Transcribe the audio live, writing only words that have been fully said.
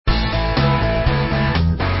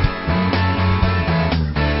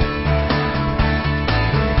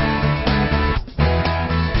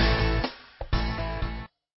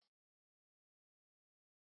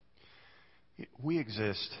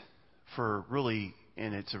exist for really,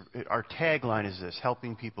 and our tagline is this: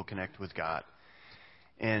 helping people connect with God.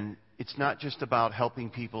 And it's not just about helping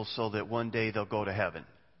people so that one day they'll go to heaven.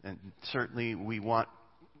 And certainly we want,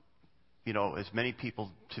 as many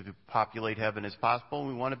people to populate heaven as possible. And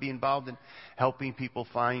we want to be involved in helping people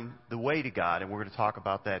find the way to God. And we're going to talk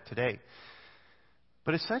about that today.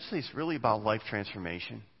 But essentially, it's really about life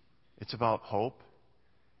transformation. It's about hope.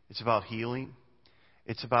 It's about healing.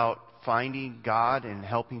 It's about finding God and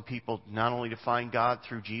helping people not only to find God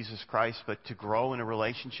through Jesus Christ, but to grow in a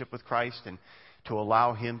relationship with Christ and to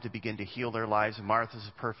allow Him to begin to heal their lives. And Martha's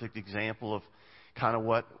a perfect example of kind of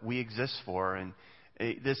what we exist for. And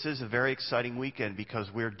this is a very exciting weekend because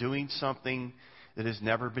we're doing something that has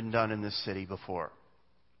never been done in this city before.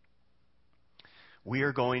 We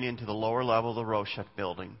are going into the lower level of the Roshek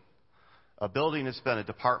building. A building that's been a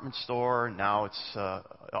department store. Now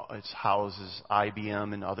it houses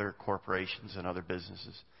IBM and other corporations and other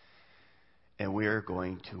businesses. And we are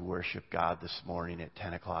going to worship God this morning at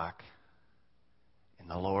 10 o'clock. In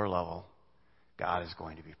the lower level, God is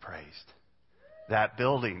going to be praised. That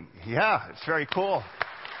building, it's very cool.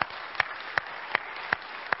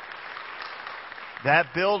 That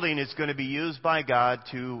building is going to be used by God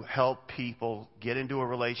to help people get into a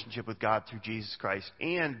relationship with God through Jesus Christ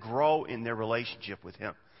and grow in their relationship with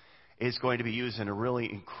Him. It's going to be used in a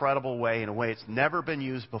really incredible way, in a way it's never been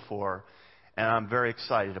used before, and I'm very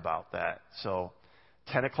excited about that. So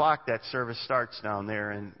 10 o'clock, that service starts down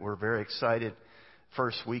there, and we're very excited.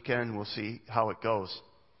 First weekend, we'll see how it goes.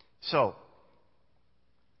 So,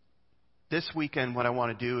 this weekend, what I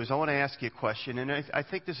want to do is I want to ask you a question, and I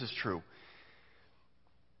think this is true.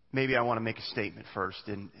 Maybe I want to make a statement first,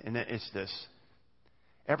 and it's this.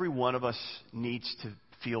 Every one of us needs to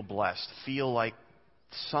feel blessed, feel like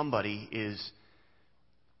somebody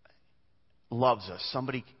loves us,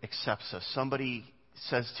 somebody accepts us, somebody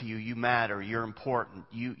says to you, you matter, you're important,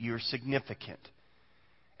 you're significant.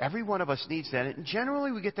 Every one of us needs that, and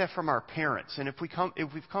generally we get that from our parents. And if we've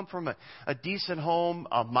come from a decent home,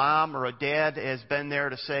 a mom or a dad has been there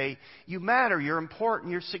to say, "You matter, you're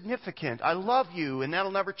important, you're significant, I love you, and that'll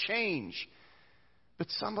never change." But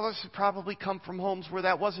some of us have probably come from homes where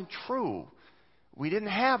that wasn't true. We didn't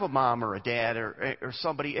have a mom or a dad or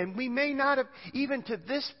somebody, and we may not have, even to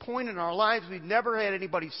this point in our lives, we've never had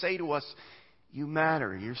anybody say to us, "You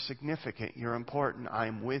matter, you're significant, you're important,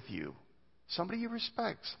 I'm with you." Somebody you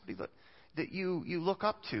respect, somebody that you look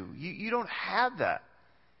up to. You don't have that.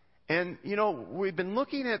 And, we've been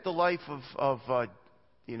looking at the life of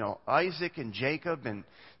Isaac and Jacob and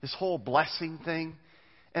this whole blessing thing.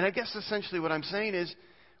 And I guess essentially what I'm saying is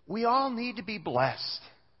we all need to be blessed.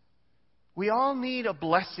 We all need a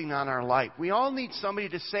blessing on our life. We all need somebody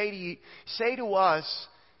to say to us,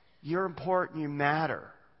 "You're important, you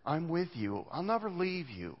matter. I'm with you. I'll never leave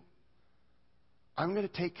you. I'm going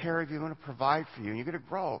to take care of you. I'm going to provide for you. And you're going to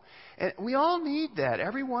grow." And we all need that.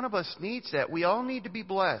 Every one of us needs that. We all need to be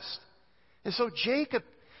blessed. And so Jacob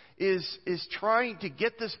is trying to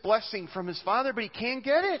get this blessing from his father, but he can't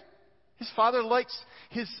get it. His father likes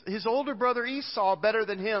his older brother Esau better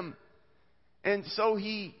than him. And so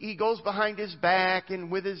he goes behind his back,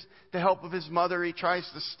 and with the help of his mother, he tries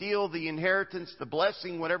to steal the inheritance, the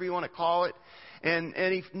blessing, whatever you want to call it. And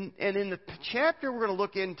in the chapter we're going to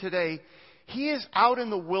look in today, he is out in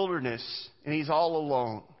the wilderness, and he's all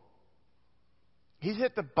alone. He's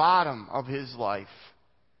at the bottom of his life.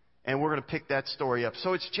 And we're going to pick that story up.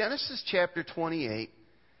 So it's Genesis chapter 28.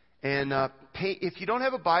 And if you don't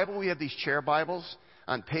have a Bible, we have these chair Bibles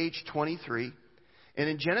on page 23. And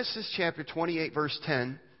in Genesis chapter 28, verse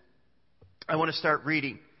 10, I want to start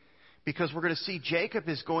reading, because we're going to see Jacob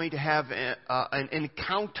is going to have an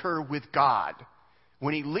encounter with God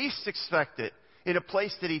when he least expected it, in a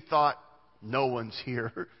place that he thought, no one's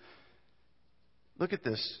here. Look at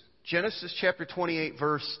this. Genesis chapter 28,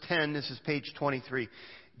 verse 10. This is page 23.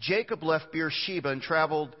 Jacob left Beersheba and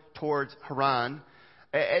traveled towards Haran.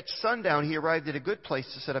 At sundown, he arrived at a good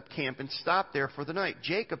place to set up camp and stopped there for the night.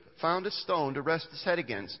 Jacob found a stone to rest his head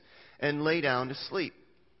against and lay down to sleep.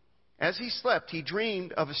 As he slept, he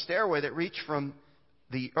dreamed of a stairway that reached from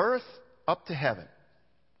the earth up to heaven.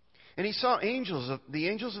 And he saw the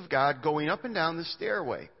angels of God going up and down the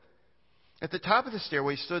stairway. At the top of the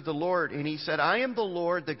stairway stood the Lord, and he said, "I am the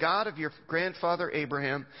Lord, the God of your grandfather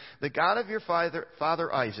Abraham, the God of your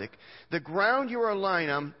father Isaac. The ground you are lying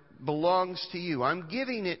on belongs to you. I'm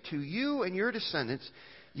giving it to you and your descendants.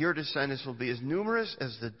 Your descendants will be as numerous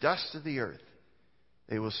as the dust of the earth.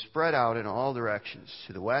 They will spread out in all directions,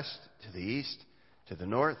 to the west, to the east, to the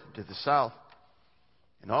north, to the south.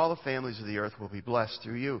 And all the families of the earth will be blessed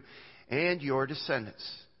through you and your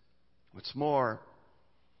descendants. What's more,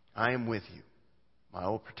 I am with you. I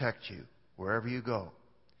will protect you wherever you go.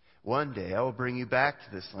 One day I will bring you back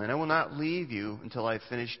to this land. I will not leave you until I have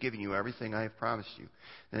finished giving you everything I have promised you."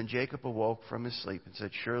 Then Jacob awoke from his sleep and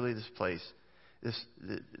said, "Surely this place,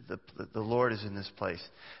 the Lord is in this place,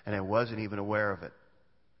 and I wasn't even aware of it."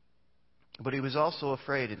 But he was also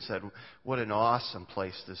afraid and said, "What an awesome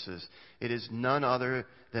place this is. It is none other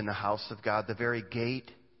than the house of God, the very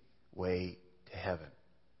gateway to heaven."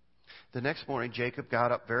 The next morning, Jacob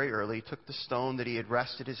got up very early, took the stone that he had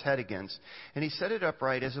rested his head against, and he set it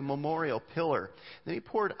upright as a memorial pillar. Then he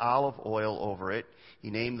poured olive oil over it. He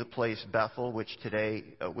named the place Bethel,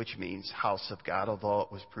 which means house of God, although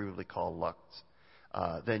it was previously called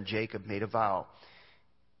Luz. Then Jacob made a vow.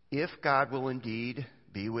 "If God will indeed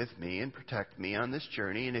be with me and protect me on this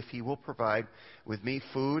journey, and if he will provide with me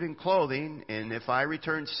food and clothing, and if I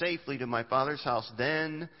return safely to my father's house,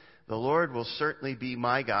 then the Lord will certainly be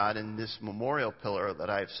my God, and this memorial pillar that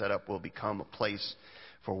I have set up will become a place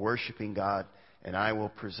for worshiping God, and I will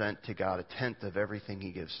present to God a tenth of everything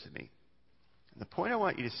he gives to me." And the point I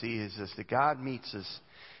want you to see is this, that God meets us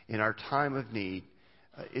in our time of need,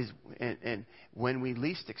 and when we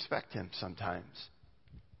least expect him sometimes.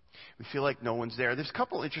 We feel like no one's there. There's a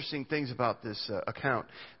couple interesting things about this account.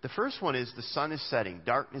 The first one is the sun is setting.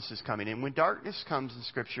 Darkness is coming. And when darkness comes in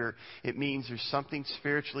Scripture, it means there's something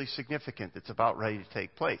spiritually significant that's about ready to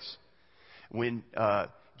take place. When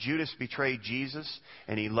Judas betrayed Jesus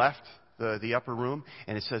and he left the upper room,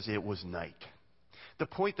 and it says it was night. The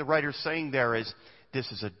point the writer's saying there is, this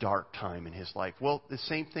is a dark time in his life. Well, the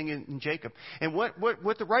same thing in Jacob. And what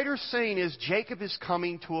the writer's saying is Jacob is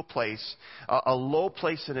coming to a place, a low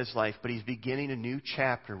place in his life, but he's beginning a new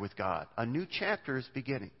chapter with God. A new chapter is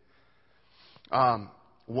beginning.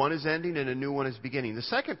 One is ending and a new one is beginning. The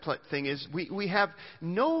second thing is we have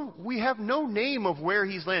no name of where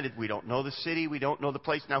he's landed. We don't know the city. We don't know the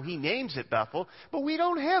place. Now, he names it Bethel, but we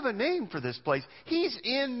don't have a name for this place. He's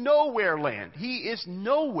in nowhere land. He is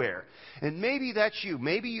nowhere. And maybe that's you.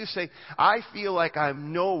 Maybe you say, "I feel like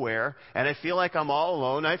I'm nowhere, and I feel like I'm all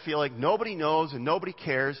alone. I feel like nobody knows and nobody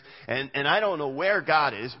cares, and I don't know where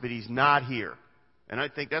God is, but he's not here." And I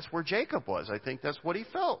think that's where Jacob was. I think that's what he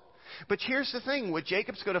felt. But here's the thing. What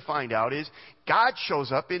Jacob's going to find out is God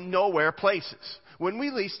shows up in nowhere places. When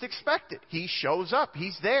we least expect it, he shows up.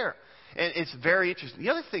 He's there. And it's very interesting.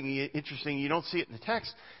 The other thing interesting, you don't see it in the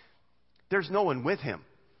text, there's no one with him.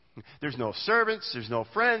 There's no servants. There's no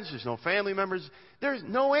friends. There's no family members. There's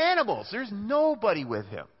no animals. There's nobody with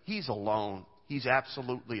him. He's alone. He's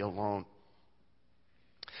absolutely alone.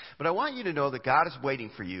 But I want you to know that God is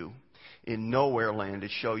waiting for you in nowhere land to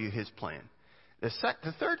show you his plan.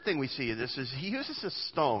 The third thing we see in this is he uses a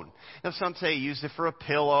stone. Now, some say he used it for a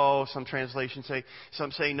pillow. Some translations say,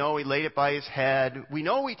 some say no, he laid it by his head. We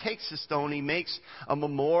know he takes the stone, he makes a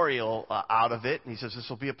memorial out of it, and he says this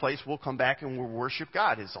will be a place we'll come back and we'll worship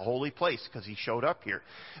God. It's a holy place because he showed up here.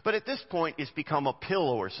 But at this point, it's become a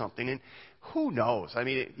pillow or something, and who knows? I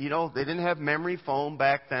mean, they didn't have memory foam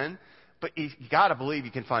back then, but you got to believe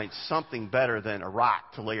you can find something better than a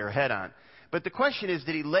rock to lay your head on. But the question is,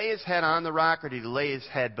 did he lay his head on the rock or did he lay his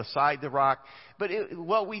head beside the rock? But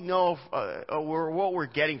what we know, or what we're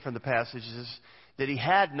getting from the passage is that he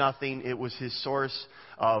had nothing. It was his source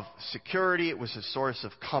of security. It was his source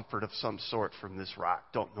of comfort of some sort from this rock.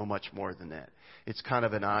 Don't know much more than that. It's kind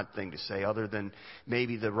of an odd thing to say, other than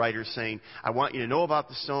maybe the writer saying, I want you to know about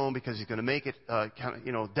the stone because he's going to make it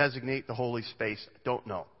designate the holy space. Don't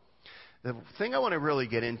know. The thing I want to really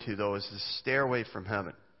get into, though, is the stairway from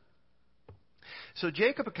heaven. So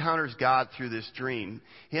Jacob encounters God through this dream.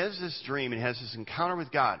 He has this dream and he has this encounter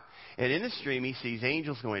with God. And in this dream, he sees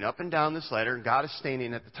angels going up and down this ladder, and God is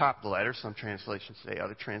standing at the top of the ladder. Some translations say,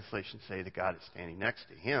 other translations say that God is standing next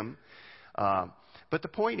to him. But the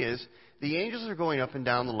point is, the angels are going up and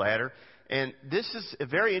down the ladder, and this is a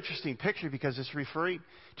very interesting picture because it's referring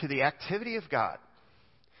to the activity of God.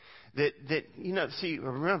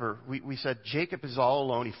 Remember, we said Jacob is all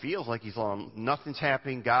alone. He feels like he's alone. Nothing's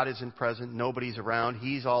happening. God isn't present. Nobody's around.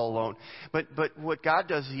 He's all alone. But what God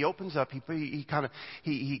does, he opens up.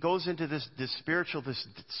 He goes into this spiritual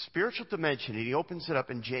dimension, and he opens it up,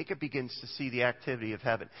 and Jacob begins to see the activity of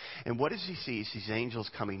heaven. And what does he see? He sees angels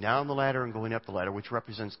coming down the ladder and going up the ladder, which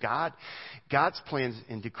represents God's plans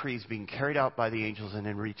and decrees being carried out by the angels and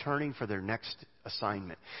then returning for their next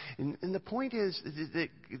assignment. And the point is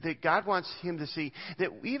that God wants him to see that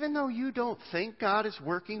even though you don't think God is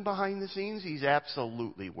working behind the scenes, he's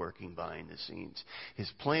absolutely working behind the scenes.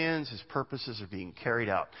 His plans, his purposes are being carried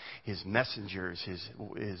out. His messengers,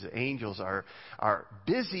 his angels are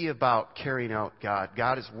busy about carrying out God.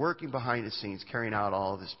 God is working behind the scenes, carrying out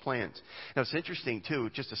all of his plans. Now, it's interesting, too,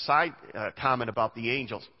 just a side comment about the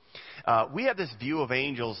angels. We have this view of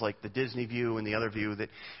angels like the Disney view and the other view that,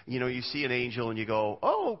 you see an angel and you go,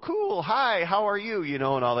 oh, cool, hi, how are you, and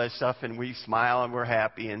all that stuff, and we smile and we're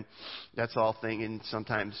happy, and that's all thing. And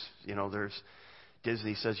sometimes, there's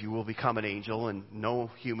Disney says you will become an angel, and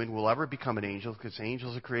no human will ever become an angel because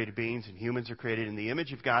angels are created beings and humans are created in the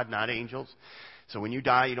image of God, not angels. So when you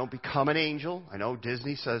die, you don't become an angel. I know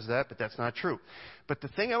Disney says that, but that's not true. But the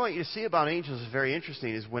thing I want you to see about angels is very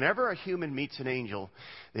interesting, is whenever a human meets an angel,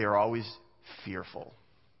 they are always fearful.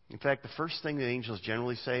 In fact, the first thing that angels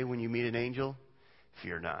generally say when you meet an angel,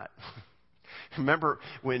 fear not. Remember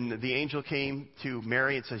when the angel came to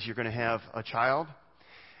Mary and says, you're going to have a child?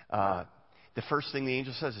 The first thing the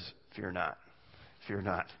angel says is, fear not. Fear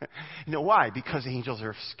not. Why? Because angels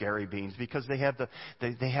are scary beings. Because they have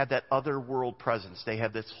that other world presence. They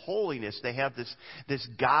have this holiness. They have this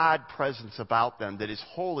God presence about them that is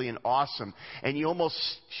holy and awesome. And you almost,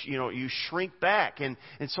 you shrink back. And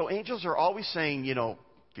so angels are always saying,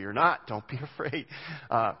 fear not. Don't be afraid.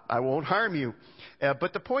 I won't harm you.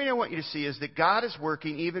 But the point I want you to see is that God is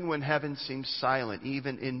working even when heaven seems silent,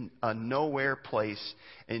 even in a nowhere place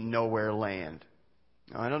in nowhere land.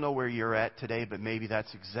 Now, I don't know where you're at today, but maybe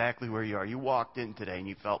that's exactly where you are. You walked in today and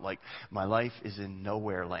you felt like, my life is in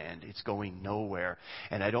nowhere land. It's going nowhere.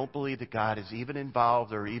 And I don't believe that God is even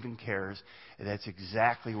involved or even cares. And that's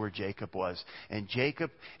exactly where Jacob was. And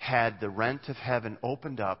Jacob had the rent of heaven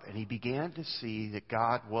opened up, and he began to see that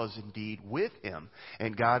God was indeed with him,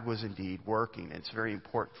 and God was indeed working. And it's very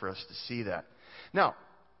important for us to see that. Now,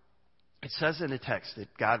 it says in the text that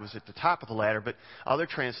God was at the top of the ladder, but other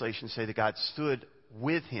translations say that God stood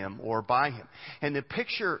with him or by him. And the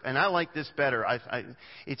picture, and I like this better,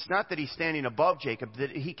 it's not that he's standing above Jacob,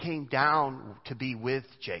 that he came down to be with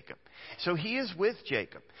Jacob. So he is with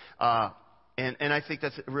Jacob. And I think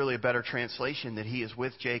that's really a better translation, that he is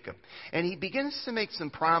with Jacob. And he begins to make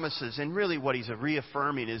some promises, and really what he's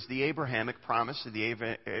reaffirming is the Abrahamic promise,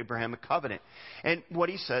 the Abrahamic covenant. And what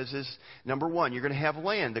he says is, number one, you're going to have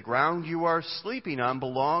land. The ground you are sleeping on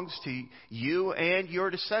belongs to you and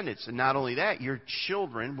your descendants. And not only that, your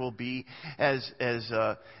children will be as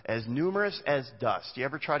numerous as dust. You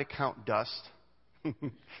ever try to count dust?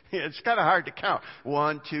 It's kind of hard to count.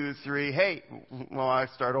 1, 2, 3. Hey, well, I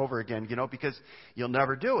start over again, because you'll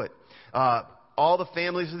never do it. All the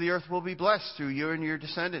families of the earth will be blessed through you and your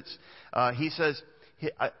descendants. He says,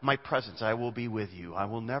 my presence, I will be with you. I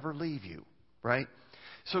will never leave you. Right?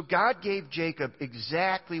 So God gave Jacob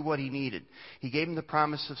exactly what he needed. He gave him the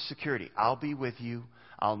promise of security. I'll be with you.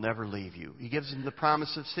 I'll never leave you. He gives him the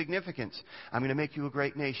promise of significance. I'm going to make you a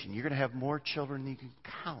great nation. You're going to have more children than you can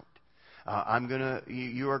count.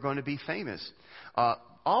 You are going to be famous.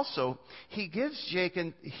 Also, he gives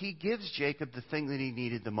Jacob the thing that he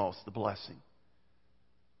needed the most, the blessing.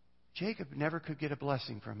 Jacob never could get a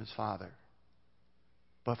blessing from his father.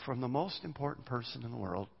 But from the most important person in the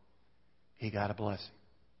world, he got a blessing.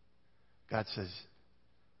 God says,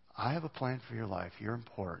 I have a plan for your life. You're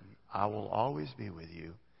important. I will always be with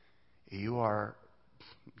you. You're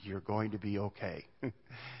going to be okay.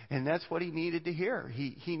 And that's what he needed to hear.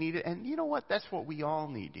 He needed, and you know what? That's what we all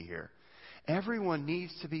need to hear. Everyone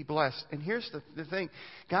needs to be blessed. And here's the thing.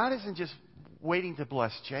 God isn't just waiting to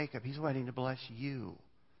bless Jacob. He's waiting to bless you.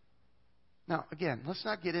 Now, again, let's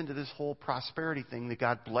not get into this whole prosperity thing that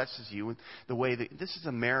God blesses you in the way that this is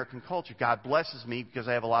American culture. God blesses me because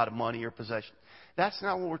I have a lot of money or possession. That's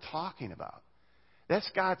not what we're talking about. That's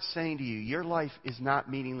God saying to you, your life is not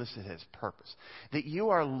meaningless, it has purpose. That you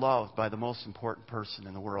are loved by the most important person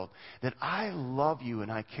in the world. That I love you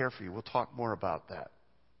and I care for you. We'll talk more about that.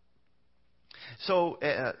 So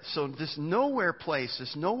this nowhere place,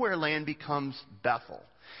 this nowhere land becomes Bethel.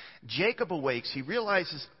 Jacob awakes. He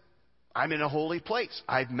realizes, I'm in a holy place.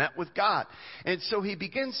 I've met with God. And so he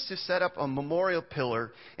begins to set up a memorial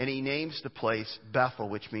pillar, and he names the place Bethel,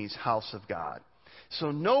 which means house of God.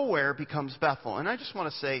 So nowhere becomes Bethel. And I just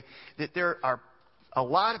want to say that there are a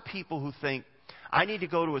lot of people who think, I need to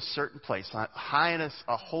go to a certain place, high in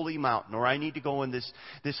a holy mountain, or I need to go in this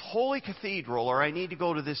holy cathedral, or I need to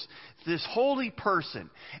go to this holy person.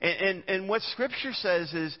 And what Scripture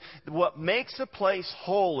says is what makes a place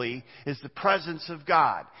holy is the presence of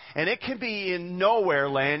God. And it can be in nowhere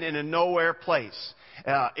land, in a nowhere place.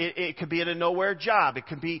 It could be in a nowhere job. It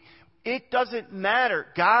can be It doesn't matter.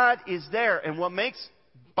 God is there. And what makes,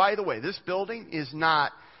 by the way, this building is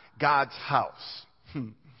not God's house.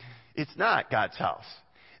 It's not God's house.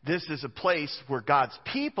 This is a place where God's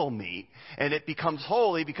people meet, and it becomes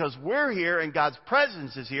holy because we're here and God's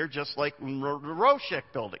presence is here, just like in the Roshek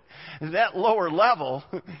building. And that lower level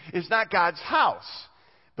is not God's house,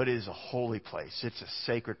 but it is a holy place. It's a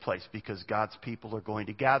sacred place because God's people are going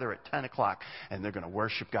to gather at 10 o'clock, and they're going to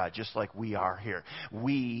worship God just like we are here.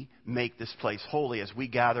 We make this place holy as we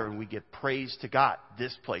gather and we give praise to God.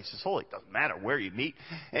 This place is holy. It doesn't matter where you meet.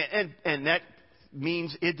 And that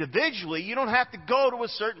means individually, you don't have to go to a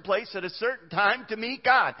certain place at a certain time to meet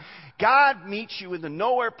God. God meets you in the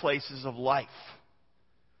nowhere places of life.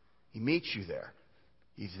 He meets you there.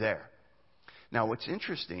 He's there. Now, what's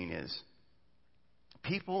interesting is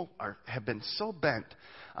people have been so bent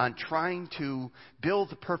on trying to build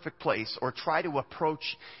the perfect place or try to approach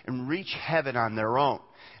and reach heaven on their own.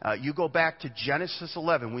 You go back to Genesis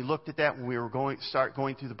 11. We looked at that when we were going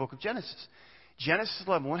through the book of Genesis. Genesis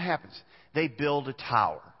 11, what happens? They build a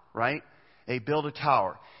tower, right? They build a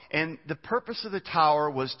tower. And the purpose of the tower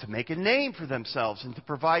was to make a name for themselves and to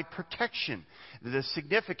provide protection. The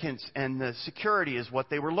significance and the security is what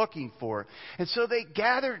they were looking for. And so they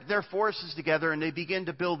gathered their forces together and they began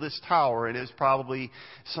to build this tower. And it was probably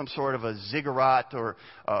some sort of a ziggurat or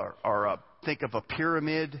think of a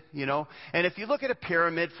pyramid, you know. And if you look at a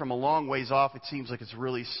pyramid from a long ways off, it seems like it's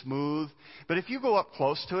really smooth. But if you go up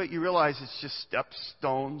close to it, you realize it's just steps,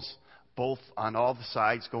 stones, both on all the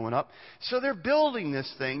sides going up. So they're building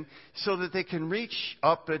this thing so that they can reach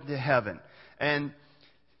up into heaven. And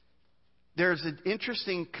there's an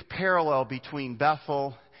interesting parallel between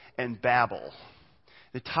Bethel and Babel.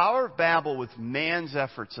 The Tower of Babel was man's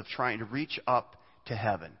efforts of trying to reach up to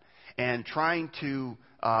heaven and trying to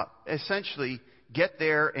essentially get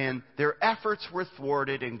there, and their efforts were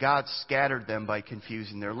thwarted, and God scattered them by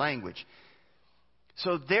confusing their language.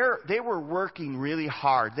 So they were working really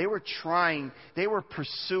hard. They were trying, they were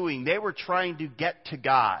pursuing, they were trying to get to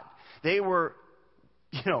God. They were,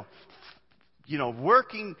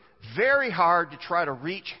 working very hard to try to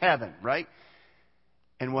reach heaven, right?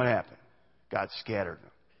 And what happened? God scattered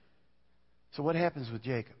them. So what happens with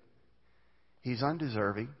Jacob? He's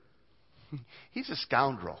undeserving. He's a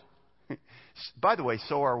scoundrel. By the way,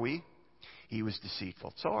 so are we. He was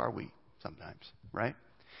deceitful. So are we sometimes, right?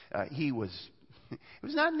 He was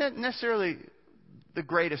not necessarily the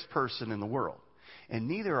greatest person in the world. And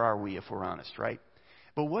neither are we if we're honest, right?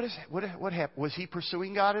 But what happened? Was he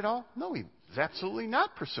pursuing God at all? No, he was absolutely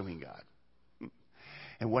not pursuing God.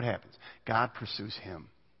 And what happens? God pursues him.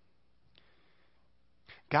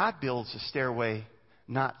 God builds a stairway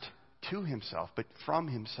not to himself, but from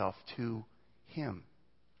himself to him,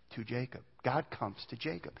 to Jacob. God comes to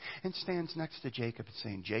Jacob and stands next to Jacob and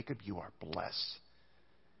saying, Jacob, you are blessed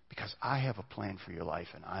because I have a plan for your life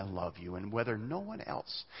and I love you. And whether no one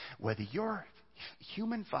else, whether your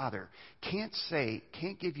human father can't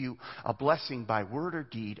give you a blessing by word or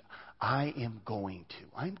deed, I am going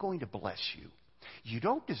to. I'm going to bless you. You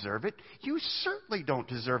don't deserve it. You certainly don't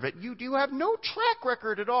deserve it. You have no track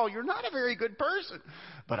record at all. You're not a very good person.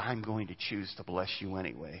 But I'm going to choose to bless you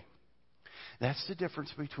anyway. That's the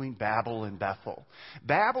difference between Babel and Bethel.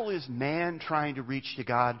 Babel is man trying to reach to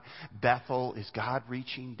God. Bethel is God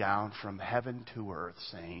reaching down from heaven to earth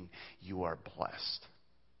saying, you are blessed.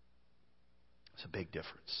 It's a big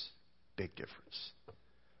difference. Big difference.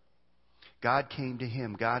 God came to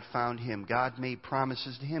him. God found him. God made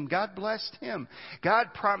promises to him. God blessed him.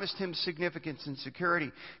 God promised him significance and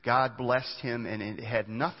security. God blessed him, and it had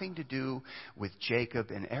nothing to do with Jacob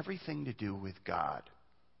and everything to do with God.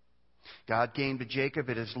 God came to Jacob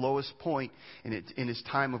at his lowest point in his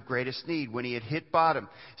time of greatest need, when he had hit bottom,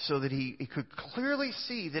 so that he could clearly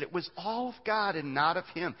see that it was all of God and not of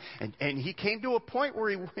him. And he came to a point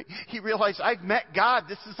where he realized, I've met God.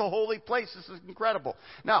 This is a holy place. This is incredible.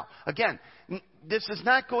 Now, again, this is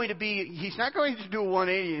not going to be, he's not going to do a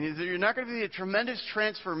 180. You're not going to see a tremendous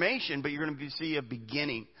transformation, but you're going to see a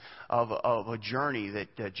beginning of a journey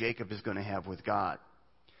that Jacob is going to have with God.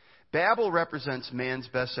 Babel represents man's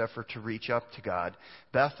best effort to reach up to God.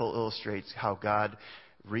 Bethel illustrates how God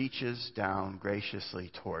reaches down graciously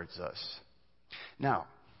towards us. Now,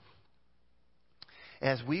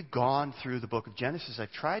 as we've gone through the book of Genesis,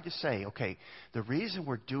 I've tried to say, okay, the reason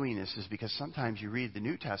we're doing this is because sometimes you read the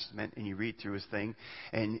New Testament and you read through his thing,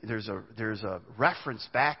 and there's a reference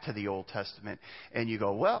back to the Old Testament, and you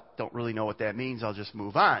go, well, don't really know what that means, I'll just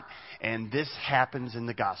move on. And this happens in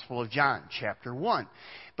the Gospel of John, chapter 1.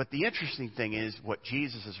 But the interesting thing is what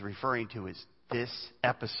Jesus is referring to is this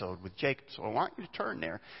episode with Jacob. So I want you to turn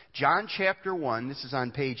there. John chapter 1, this is on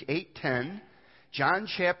page 810. John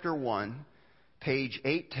chapter 1. Page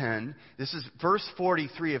 810. This is verse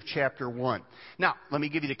 43 of chapter 1. Now, let me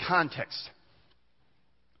give you the context.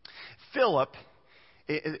 Philip,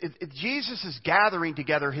 Jesus is gathering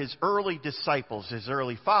together his early disciples, his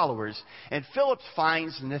early followers, and Philip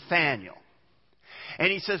finds Nathanael. And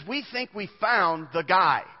he says, we think we found the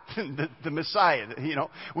guy, the Messiah,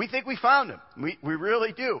 We think we found him. We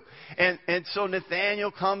really do. And so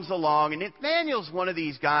Nathanael comes along, and Nathanael's one of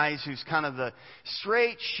these guys who's kind of the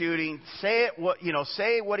straight shooting, say what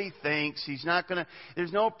he thinks. He's not gonna,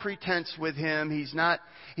 there's no pretense with him. He's not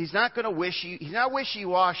gonna he's not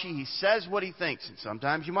wishy-washy. He says what he thinks, and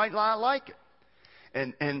sometimes you might not like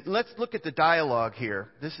it. And let's look at the dialogue here.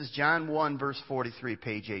 This is John 1, verse 43,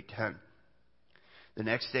 page 810. The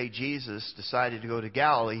next day, Jesus decided to go to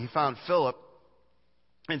Galilee. He found Philip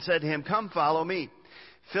and said to him, come follow me.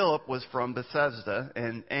 Philip was from Bethsaida,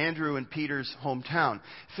 and Andrew and Peter's hometown.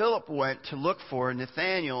 Philip went to look for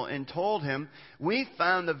Nathanael and told him, we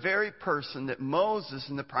found the very person that Moses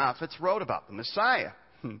and the prophets wrote about, the Messiah.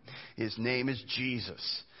 His name is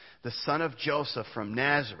Jesus, the son of Joseph from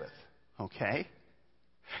Nazareth. Okay?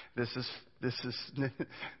 This is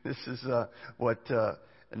what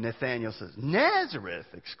Nathanael says. Nazareth,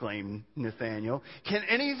 exclaimed Nathanael. Can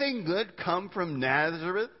anything good come from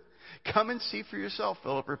Nazareth? Come and see for yourself,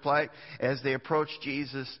 Philip replied. As they approached,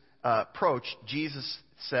 Jesus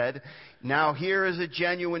said, now here is a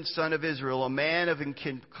genuine son of Israel, a man of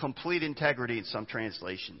complete integrity. In some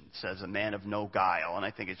translation it says a man of no guile. And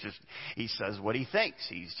I think it's just, he says what he thinks.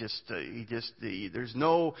 There's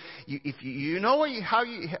no, if you know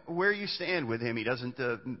where you stand with him, he doesn't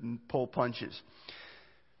pull punches.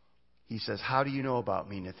 He says, how do you know about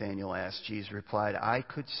me? Nathanael asked. Jesus replied, I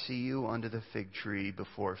could see you under the fig tree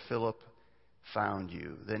before Philip found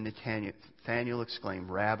you. Then Nathanael exclaimed,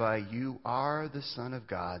 Rabbi, you are the Son of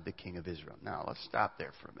God, the King of Israel. Now, let's stop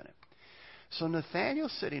there for a minute. So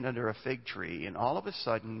Nathanael's sitting under a fig tree, and all of a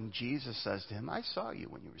sudden, Jesus says to him, I saw you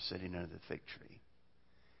when you were sitting under the fig tree.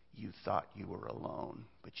 You thought you were alone,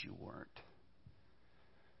 but you weren't.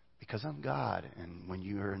 Because I'm God, and when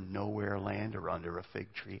you're in nowhere land or under a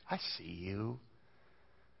fig tree, I see you.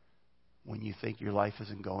 When you think your life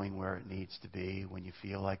isn't going where it needs to be, when you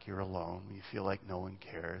feel like you're alone, when you feel like no one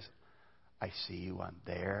cares, I see you. I'm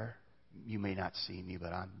there. You may not see me,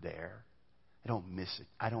 but I'm there. I don't miss it.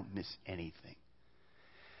 I don't miss anything.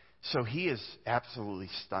 So he is absolutely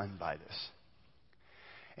stunned by this.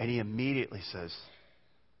 And he immediately says,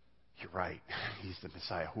 you're right. He's the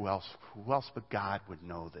Messiah. Who else but God would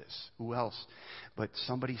know this? Who else but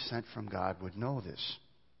somebody sent from God would know this?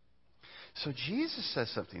 So Jesus says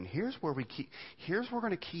something. Here's where we're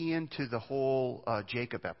going to key into the whole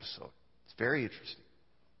Jacob episode. It's very interesting.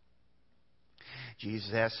 Jesus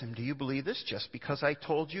asked him, do you believe this just because I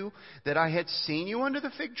told you that I had seen you under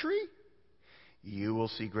the fig tree? You will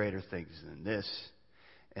see greater things than this.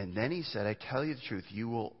 And then he said, I tell you the truth, you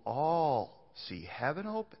will all see heaven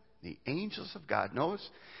open, the angels of God, notice,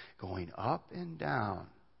 going up and down,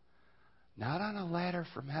 not on a ladder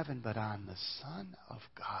from heaven, but on the Son of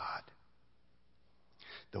God,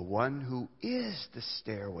 the one who is the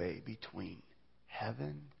stairway between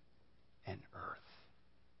heaven and earth.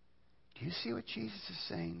 Do you see what Jesus is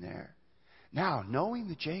saying there? Now, knowing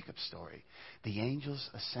the Jacob story, the angels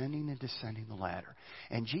ascending and descending the ladder.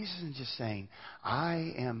 And Jesus is just saying,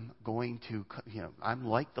 I am going to, I'm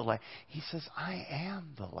like the ladder. He says, I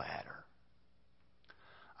am the ladder.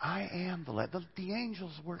 I am the ladder. The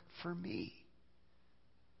angels work for me.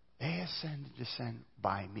 They ascend and descend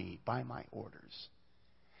by me, by my orders.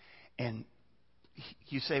 And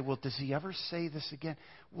you say, well, does he ever say this again?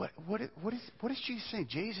 What is Jesus saying?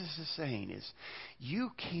 Jesus is saying is,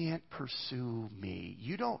 you can't pursue me.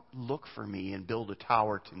 You don't look for me and build a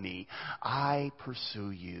tower to me. I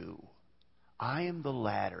pursue you. I am the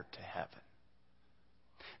ladder to heaven.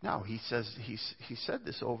 Now, he said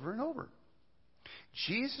this over and over.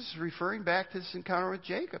 Jesus is referring back to this encounter with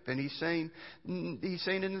Jacob, and he's saying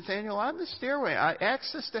to Nathanael, I'm the stairway.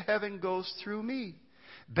 Access to heaven goes through me.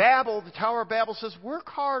 Babel, the Tower of Babel says, work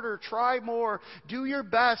harder, try more, do your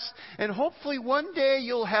best, and hopefully one day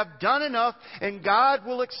you'll have done enough and God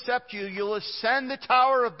will accept you. You'll ascend the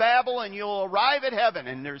Tower of Babel and you'll arrive at heaven.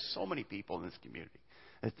 And there's so many people in this community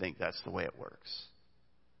that think that's the way it works.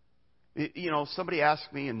 Somebody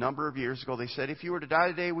asked me a number of years ago, they said, if you were to die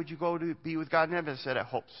today, would you go to be with God in heaven? I said, I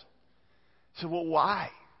hope so. I said, well, why?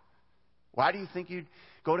 Why do you think you'd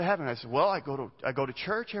go to heaven? I said, well, I go to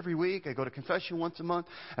church every week. I go to confession once a month.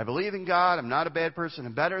 I believe in God. I'm not a bad person.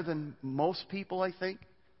 I'm better than most people, I think.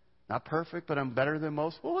 Not perfect, but I'm better than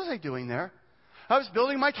most. What was I doing there? I was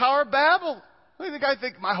building my Tower of Babel.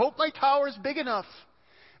 I hope my tower is big enough.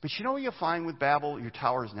 But you know what you'll find with Babel? Your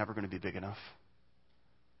tower is never going to be big enough.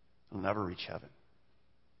 It'll never reach heaven.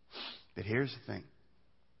 But here's the thing.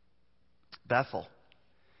 Bethel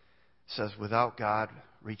says, without God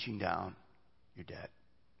reaching down, you're dead.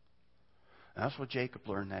 And that's what Jacob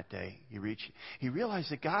learned that day. He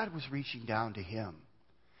realized that God was reaching down to him.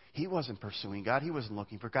 He wasn't pursuing God. He wasn't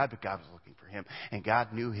looking for God, but God was looking for him. And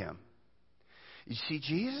God knew him. You see,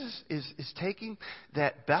 Jesus is taking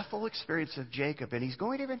that Bethel experience of Jacob, and he's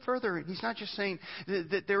going even further. He's not just saying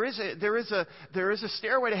that there is a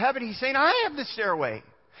stairway to heaven. He's saying, I am the stairway.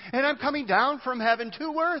 And I'm coming down from heaven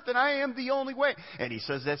to earth, and I am the only way. And he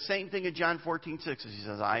says that same thing in John 14:6. He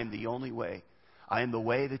says, I am the only way. I am the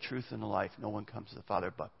way, the truth, and the life. No one comes to the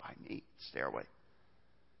Father but by me. Stairway.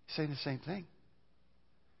 He's saying the same thing.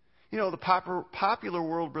 The popular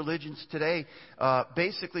world religions today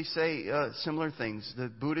basically say similar things. The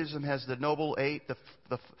Buddhism has the Noble Eight,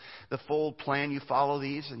 the fold plan. You follow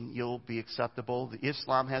these and you'll be acceptable. The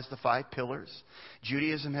Islam has the 5 pillars.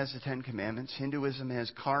 Judaism has the 10 commandments. Hinduism has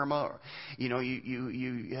karma. You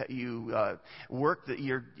work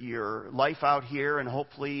your life out here, and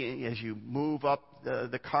hopefully as you move up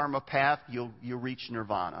the karma path, you'll reach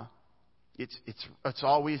nirvana. It's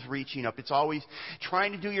always reaching up. It's always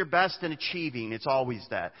trying to do your best and achieving. It's always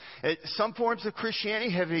that. Some forms of Christianity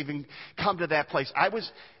have even come to that place. I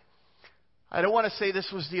don't want to say this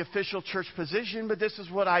was the official church position, but this is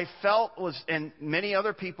what I felt was, and many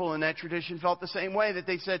other people in that tradition felt the same way, that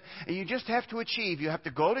they said, you just have to achieve. You have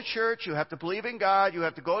to go to church. You have to believe in God. You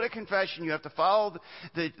have to go to confession. You have to follow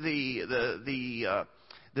the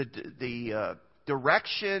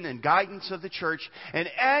direction and guidance of the church. And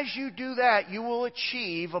as you do that, you will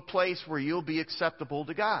achieve a place where you'll be acceptable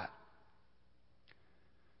to God.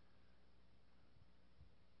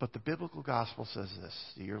 But the biblical gospel says this: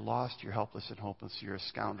 you're lost, you're helpless and hopeless, you're a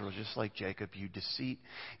scoundrel just like Jacob.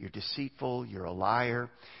 You're deceitful, you're a liar,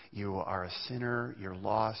 you are a sinner, you're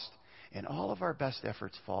lost, and all of our best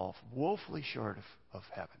efforts fall woefully short of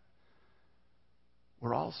heaven.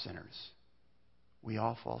 We're all sinners. We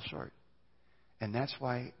all fall short. And that's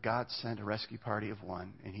why God sent a rescue party of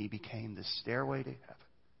one, and he became the stairway to heaven.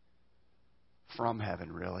 From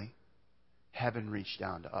heaven, really. Heaven reached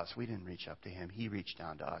down to us. We didn't reach up to him. He reached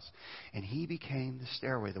down to us. And he became the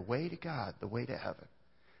stairway, the way to God, the way to heaven.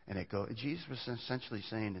 And Jesus was essentially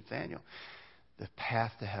saying, Nathaniel, the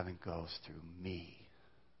path to heaven goes through me.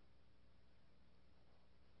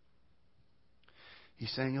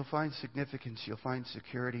 He's saying you'll find significance, you'll find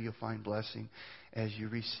security, you'll find blessing as you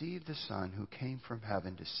receive the Son who came from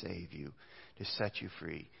heaven to save you, to set you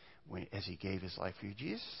free, as he gave his life for you.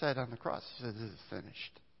 Jesus said on the cross, he said, this is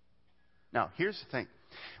finished. Now, here's the thing.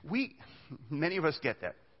 Many of us get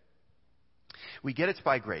that. We get it's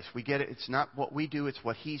by grace. We get it. It's not what we do. It's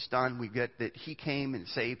what he's done. We get that he came and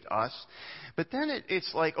saved us. But then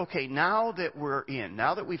it's like, okay, now that we're in,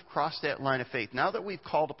 now that we've crossed that line of faith, now that we've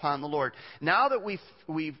called upon the Lord, now that we've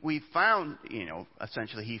found,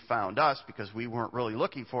 essentially he found us because we weren't really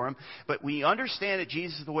looking for him, but we understand that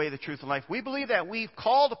Jesus is the way, the truth, and life. We believe that we've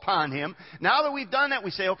called upon him. Now that we've done that,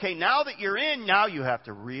 we say, okay, now that you're in, now you have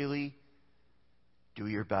to really do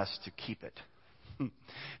your best to keep it.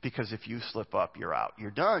 Because if you slip up, you're out.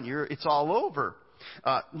 You're done. It's all over.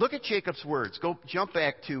 Look at Jacob's words. Jump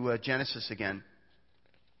back to Genesis again.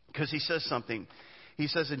 Because he says something. He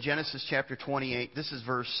says in Genesis chapter 28, this is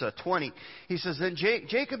verse 20. He says, then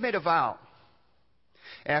Jacob made a vow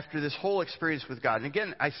after this whole experience with God. And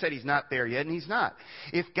again, I said he's not there yet, and he's not.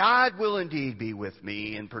 If God will indeed be with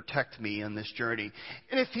me and protect me in this journey,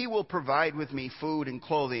 and if he will provide with me food and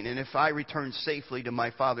clothing, and if I return safely to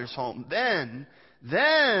my father's home, then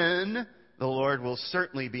the Lord will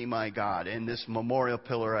certainly be my God. And this memorial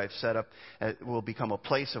pillar I've set up will become a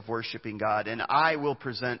place of worshiping God. And I will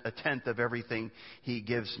present 1/10 of everything he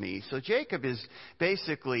gives me. So Jacob is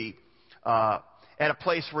basically at a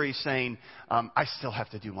place where he's saying, I still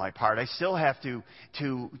have to do my part. I still have to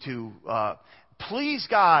please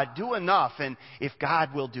God, do enough. And if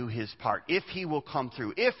God will do his part, if he will come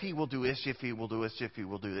through, if he will do this, if he will do this, if he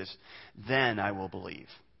will do this, then I will believe.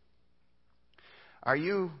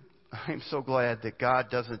 I'm so glad that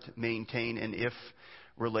God doesn't maintain an if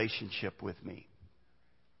relationship with me.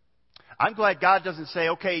 I'm glad God doesn't say,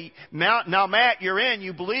 okay, now Matt, you're in.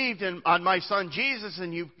 You believed on my son Jesus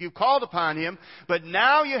and you called upon him. But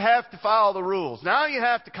now you have to follow the rules. Now you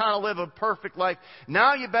have to kind of live a perfect life.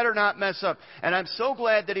 Now you better not mess up. And I'm so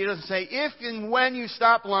glad that he doesn't say, if and when you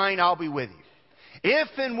stop lying, I'll be with you. If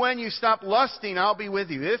and when you stop lusting, I'll be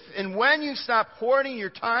with you. If and when you stop hoarding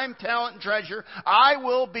your time, talent, and treasure, I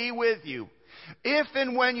will be with you. If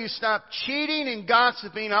and when you stop cheating and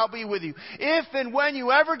gossiping, I'll be with you. If and when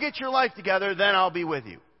you ever get your life together, then I'll be with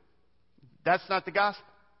you. That's not the gospel.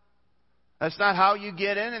 That's not how you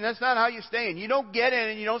get in, and that's not how you stay in. You don't get in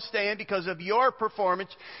and you don't stay in because of your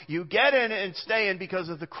performance. You get in and stay in because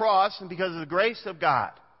of the cross and because of the grace of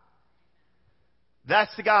God.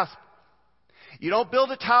 That's the gospel. You don't build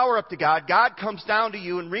a tower up to God. God comes down to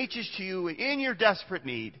you and reaches to you in your desperate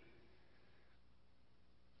need.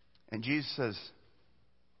 And Jesus says,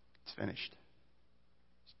 it's finished.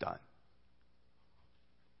 It's done.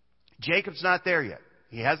 Jacob's not there yet.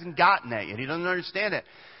 He hasn't gotten that yet. He doesn't understand it.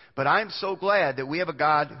 But I'm so glad that we have a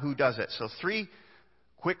God who does it. So 3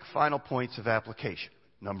 quick final points of application.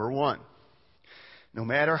 Number 1, no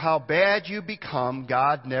matter how bad you become,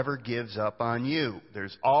 God never gives up on you.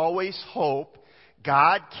 There's always hope.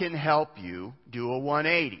 God can help you do a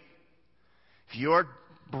 180. If you're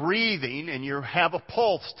breathing and you have a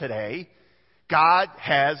pulse today, God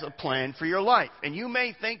has a plan for your life. And you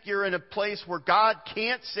may think you're in a place where God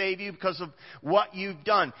can't save you because of what you've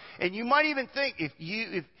done. And you might even think, if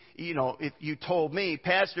you told me,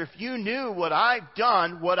 Pastor, if you knew what I've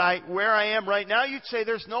done, where I am right now, you'd say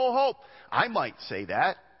there's no hope. I might say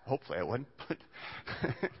that. Hopefully I wouldn't. But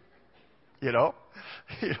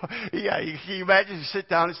yeah, you can you imagine you sit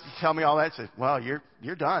down and tell me all that and say, well,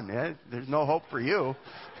 you're done, man. There's no hope for you.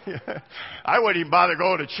 I wouldn't even bother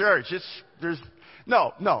going to church.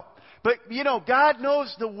 No. But, God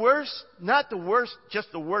knows the worst, not the worst,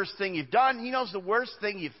 just the worst thing you've done. He knows the worst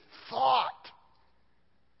thing you've thought.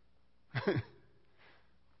 And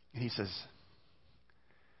he says,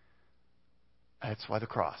 that's why the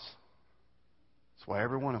cross. That's why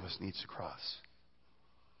every one of us needs the cross.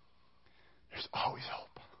 There's always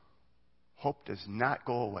hope. Hope does not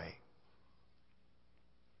go away.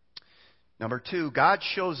 Number 2, God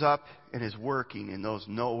shows up and is working in those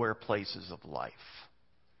nowhere places of life.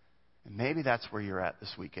 And maybe that's where you're at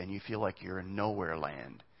this weekend. You feel like you're in nowhere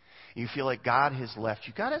land. You feel like God has left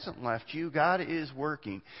you. God hasn't left you. God is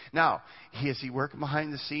working. Now, is He working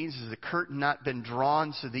behind the scenes? Has the curtain not been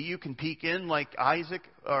drawn so that you can peek in like Isaac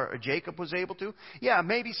or Jacob was able to? Yeah,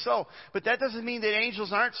 maybe so. But that doesn't mean that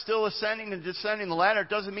angels aren't still ascending and descending the ladder. It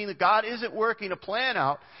doesn't mean that God isn't working a plan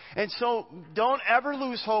out. And so don't ever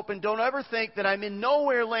lose hope and don't ever think that I'm in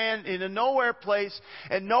nowhere land, in a nowhere place,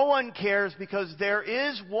 and no one cares, because there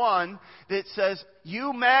is one that says,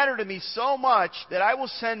 you matter to me so much that I will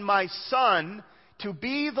send my Son to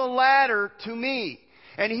be the ladder to me.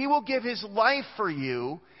 And He will give His life for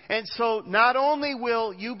you. And so not only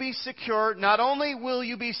will you be secure, not only will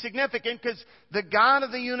you be significant, because the God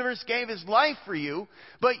of the universe gave His life for you,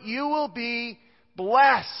 but you will be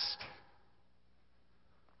blessed.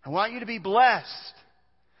 I want you to be blessed.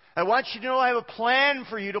 I want you to know I have a plan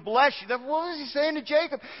for you to bless you. What was He saying to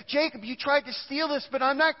Jacob? Jacob, you tried to steal this, but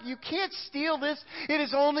you can't steal this. It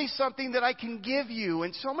is only something that I can give you.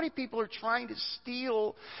 And so many people are trying to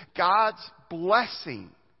steal God's blessing.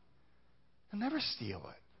 They'll never steal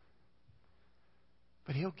it.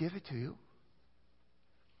 But He'll give it to you.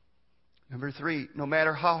 Number 3, no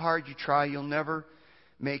matter how hard you try, you'll never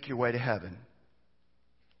make your way to heaven.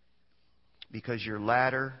 Because your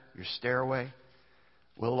ladder, your stairway,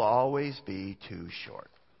 will always be too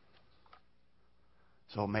short.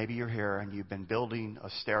 So maybe you're here and you've been building a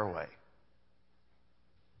stairway.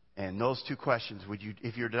 And those 2 questions,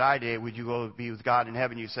 if you die today, would you go be with God in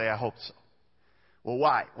heaven? You say, I hope so. Well,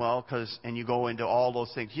 why? Well, and you go into all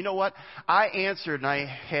those things. You know what? I answered and I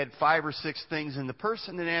had 5 or 6 things, and the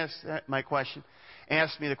person that asked my question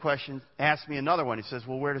asked me another one. He says,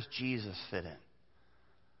 well, where does Jesus fit in?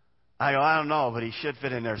 I go, I don't know, but He should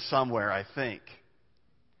fit in there somewhere, I think.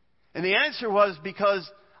 And the answer was because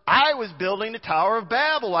I was building the Tower of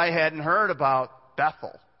Babel. I hadn't heard about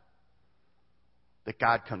Bethel. That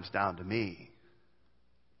God comes down to me.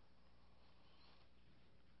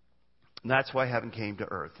 And that's why heaven came to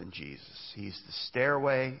earth in Jesus. He's the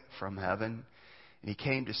stairway from heaven. And He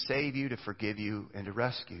came to save you, to forgive you, and to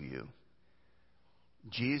rescue you.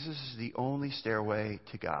 Jesus is the only stairway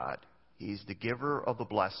to God. He's the giver of the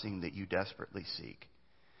blessing that you desperately seek.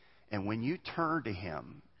 And when you turn to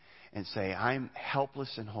Him and say, I'm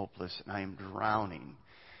helpless and hopeless, and I am drowning,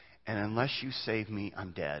 and unless you save me,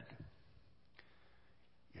 I'm dead,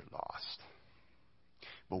 you're lost.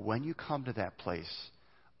 But when you come to that place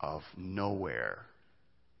of nowhere,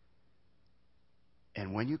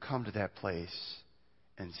 and when you come to that place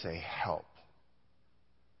and say, help,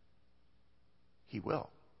 He will.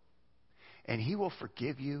 And He will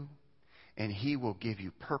forgive you, and He will give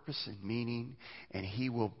you purpose and meaning, and He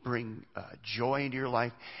will bring joy into your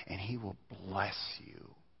life, and He will bless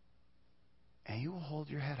you. And you will hold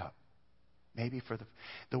your head up. Maybe for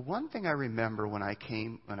the one thing I remember when I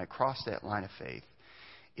crossed that line of faith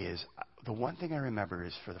is, the one thing I remember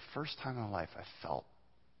is for the first time in my life I felt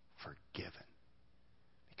forgiven.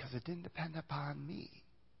 Because it didn't depend upon me.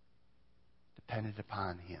 It depended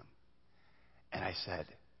upon Him. And I said,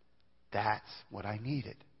 that's what I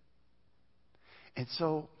needed. And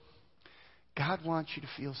so, God wants you to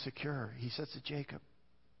feel secure. He says to Jacob,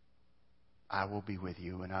 I will be with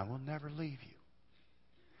you and I will never leave you.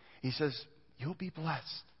 He says, you'll be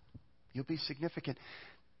blessed. You'll be significant.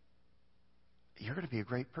 You're going to be a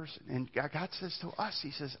great person. And God says to us,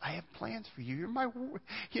 He says, I have plans for you. You're my,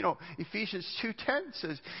 Ephesians 2:10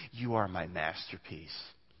 says, you are my masterpiece.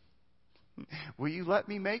 Will you let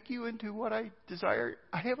me make you into what I desire?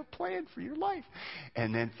 I have a plan for your life.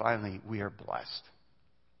 And then finally, we are blessed.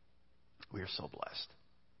 We are so blessed.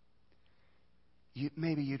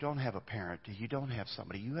 Maybe you don't have a parent. You don't have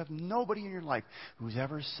somebody. You have nobody in your life who's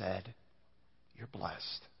ever said, you're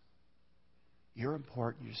blessed. You're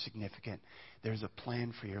important. You're significant. There's a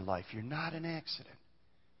plan for your life. You're not an accident.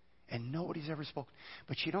 And nobody's ever spoken.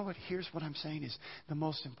 But you know what? Here's what I'm saying is the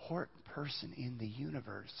most important person in the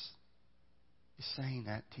universe is saying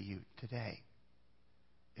that to you today.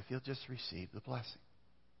 If you'll just receive the blessing.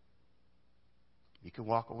 You can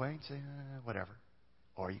walk away and say, whatever.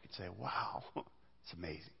 Or you could say, wow, it's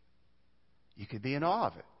amazing. You could be in awe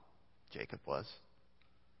of it. Jacob was.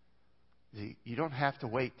 You don't have to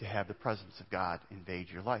wait to have the presence of God invade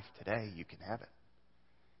your life. Today, you can have it.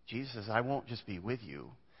 Jesus says, I won't just be with you.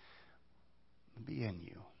 I'll be in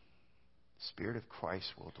you. The Spirit of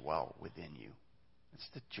Christ will dwell within you. It's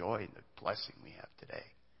the joy and the blessing we have today.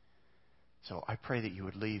 So I pray that you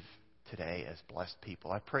would leave today as blessed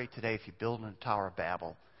people. I pray today, if you build in a Tower of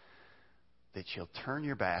Babel, that you'll turn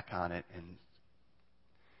your back on it and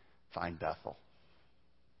find Bethel.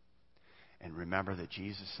 And remember that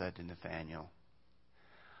Jesus said to Nathanael,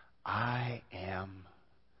 I am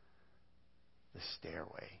the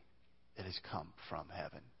stairway that has come from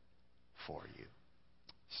heaven for you.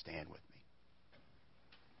 Stand with me.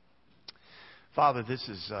 Father, this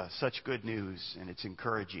is such good news, and it's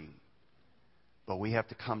encouraging. But we have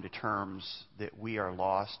to come to terms that we are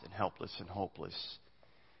lost and helpless and hopeless,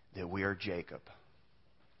 that we are Jacob,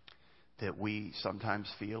 that we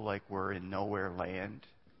sometimes feel like we're in nowhere land.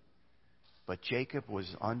 But Jacob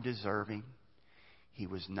was undeserving. He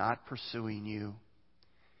was not pursuing you.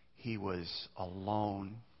 He was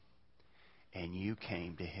alone. And you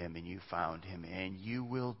came to him and you found him. And you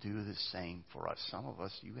will do the same for us. Some of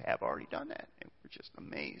us, you have already done that. And we're just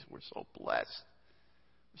amazed. We're so blessed.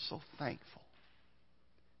 We're so thankful.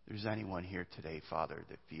 If there's anyone here today, Father,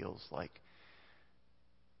 that feels like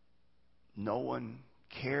no one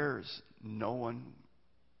cares, no one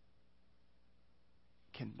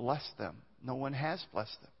can bless them, no one has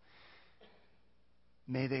blessed them,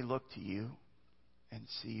 may they look to you and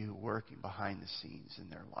see you working behind the scenes in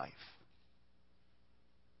their life.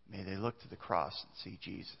 May they look to the cross and see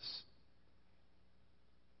Jesus,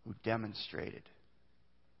 who demonstrated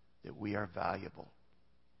that we are valuable,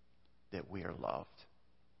 that we are loved,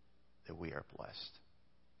 that we are blessed.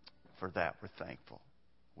 For that, we're thankful.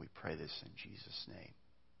 We pray this in Jesus' name.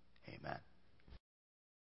 Amen.